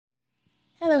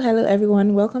Hello,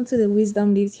 everyone. Welcome to the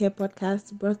Wisdom Lives Here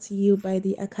podcast brought to you by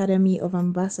the Academy of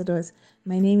Ambassadors.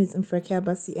 My name is Mfrekia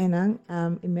Basi Enang.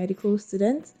 I'm a medical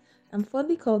student. I'm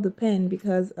fondly called the pen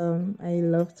because I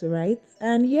love to write.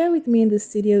 And here with me in the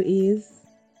studio is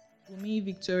Bumi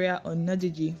Victoria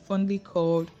Onadiji, fondly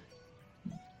called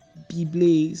Be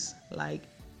Blaze, like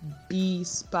be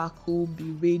sparkle,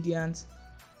 be radiant,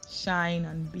 shine,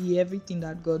 and be everything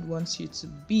that God wants you to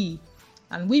be.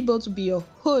 And we both will be your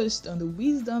host on the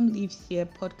Wisdom Lives Here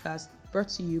podcast brought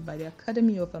to you by the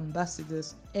Academy of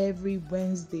Ambassadors every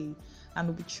Wednesday. And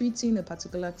we'll be treating a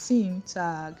particular theme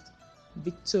tagged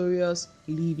Victorious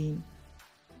Living.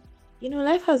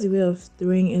 Life has a way of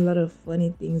throwing a lot of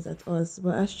funny things at us,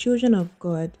 but as children of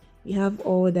God, we have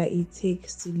all that it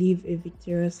takes to live a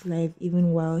victorious life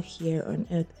even while here on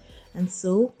earth. And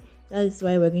so, that is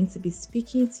why we're going to be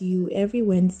speaking to you every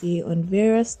Wednesday on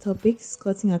various topics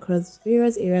cutting across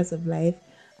various areas of life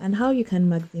and how you can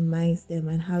maximize them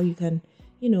and how you can,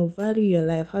 value your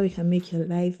life, how you can make your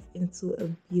life into a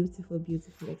beautiful,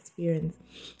 beautiful experience.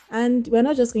 And we're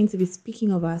not just going to be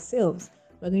speaking of ourselves,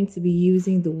 we're going to be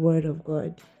using the Word of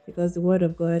God because the Word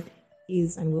of God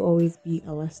is and will always be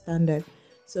our standard.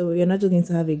 So we're not just going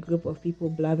to have a group of people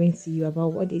blabbing to you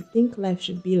about what they think life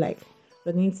should be like.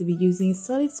 We're going to be using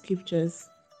solid scriptures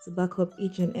to back up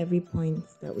each and every point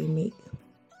that we make.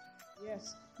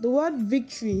 Yes, the word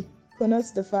victory connotes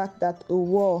the fact that a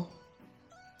war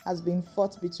has been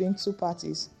fought between two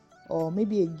parties, or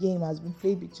maybe a game has been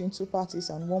played between two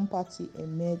parties and one party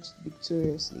emerged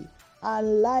victoriously.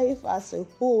 And life as a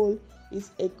whole is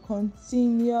a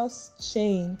continuous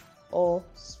chain or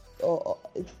a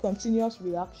continuous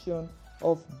reaction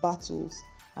of battles.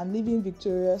 And living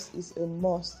victorious is a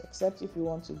must, except if you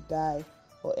want to die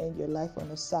or end your life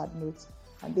on a sad note.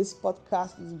 And this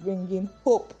podcast is bringing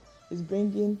hope, is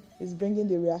bringing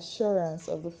the reassurance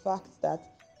of the fact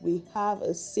that we have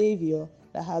a Savior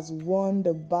that has won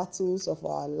the battles of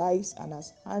our lives and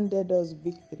has handed us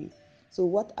victory. So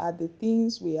what are the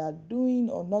things we are doing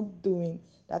or not doing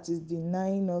that is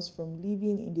denying us from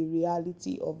living in the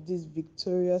reality of this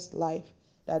victorious life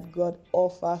that God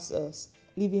offers us?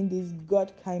 Living this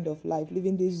God kind of life,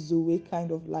 living this Zoe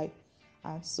kind of life.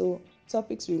 And so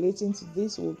topics relating to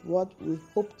this is what we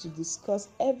hope to discuss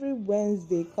every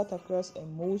Wednesday, cut across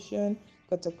emotion,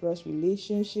 cut across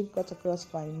relationship, cut across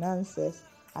finances,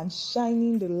 and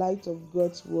shining the light of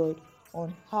God's word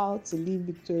on how to live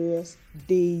victorious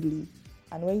daily.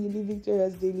 And when you live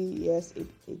victorious daily, yes, it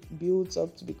builds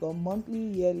up to become monthly,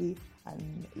 yearly,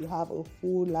 and you have a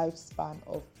full lifespan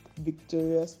of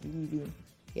victorious living.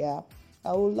 Yeah.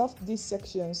 I would love these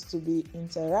sections to be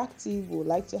interactive. We would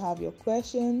like to have your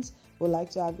questions. We would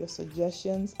like to have your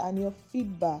suggestions and your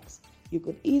feedbacks. You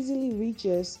could easily reach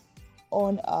us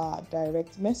on our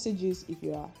direct messages if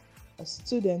you are a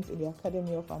student in the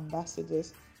Academy of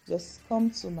Ambassadors. Just come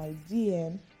to my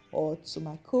DM or to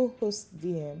my co-host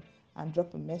DM and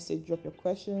drop a message, drop your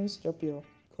questions, drop your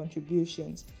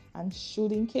contributions. And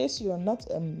should, in case you are not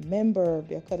a member of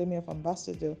the Academy of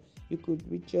Ambassadors, you could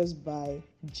reach us by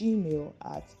Gmail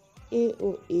at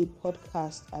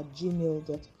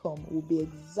aoapodcast@gmail.com. We'll be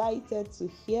excited to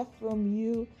hear from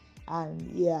you and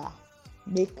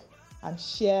make and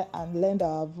share and lend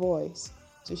our voice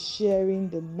to sharing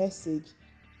the message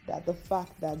that the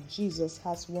fact that Jesus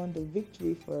has won the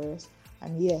victory for us.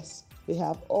 And yes, we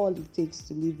have all it takes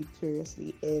to live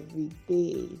victoriously every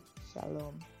day.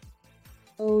 Shalom.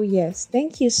 Oh, yes.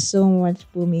 Thank you so much,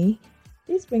 Bumi.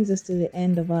 This brings us to the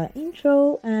end of our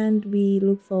intro, and we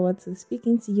look forward to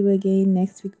speaking to you again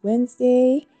next week,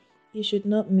 Wednesday. You should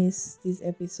not miss these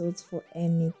episodes for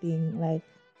anything. Like,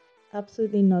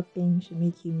 absolutely nothing should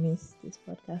make you miss this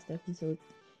podcast episode.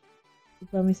 It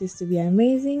promises to be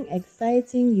amazing,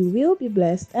 exciting. You will be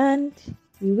blessed, and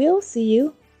we will see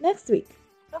you next week.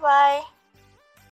 Bye-bye.